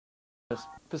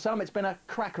For some, it's been a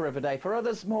cracker of a day. For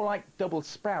others, more like double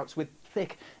sprouts with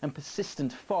thick and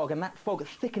persistent fog, and that fog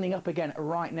thickening up again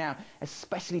right now,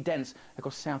 especially dense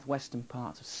across southwestern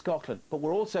parts of Scotland. But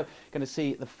we're also going to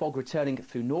see the fog returning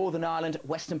through Northern Ireland,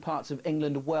 western parts of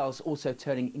England and Wales, also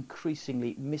turning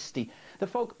increasingly misty. The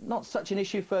fog, not such an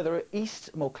issue further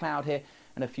east, more cloud here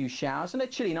and a few showers, and a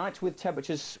chilly night with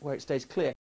temperatures where it stays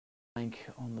clear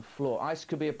on the floor. Ice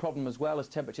could be a problem as well, as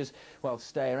temperatures, well,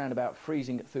 stay around about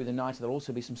freezing through the night. There'll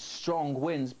also be some strong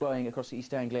winds blowing across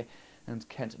East Anglia and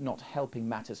Kent, not helping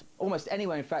matters. Almost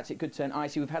anywhere, in fact, it could turn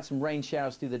icy. We've had some rain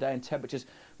showers through the day and temperatures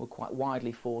will quite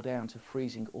widely fall down to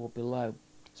freezing or below.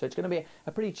 So it's going to be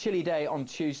a pretty chilly day on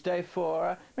Tuesday.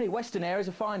 For many western areas,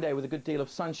 a fine day with a good deal of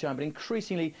sunshine, but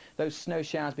increasingly those snow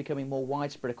showers becoming more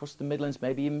widespread across the Midlands,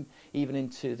 maybe even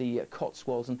into the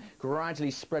Cotswolds, and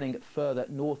gradually spreading further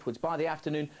northwards. By the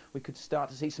afternoon, we could start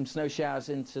to see some snow showers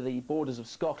into the borders of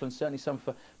Scotland, certainly some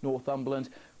for Northumberland.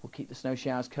 We'll keep the snow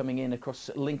showers coming in across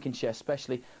Lincolnshire,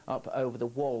 especially up over the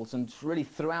Wolds. And really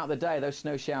throughout the day, those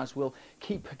snow showers will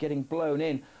keep getting blown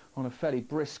in on a fairly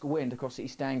brisk wind across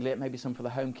East Anglia, maybe some for the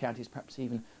home counties, perhaps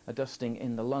even a dusting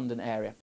in the London area.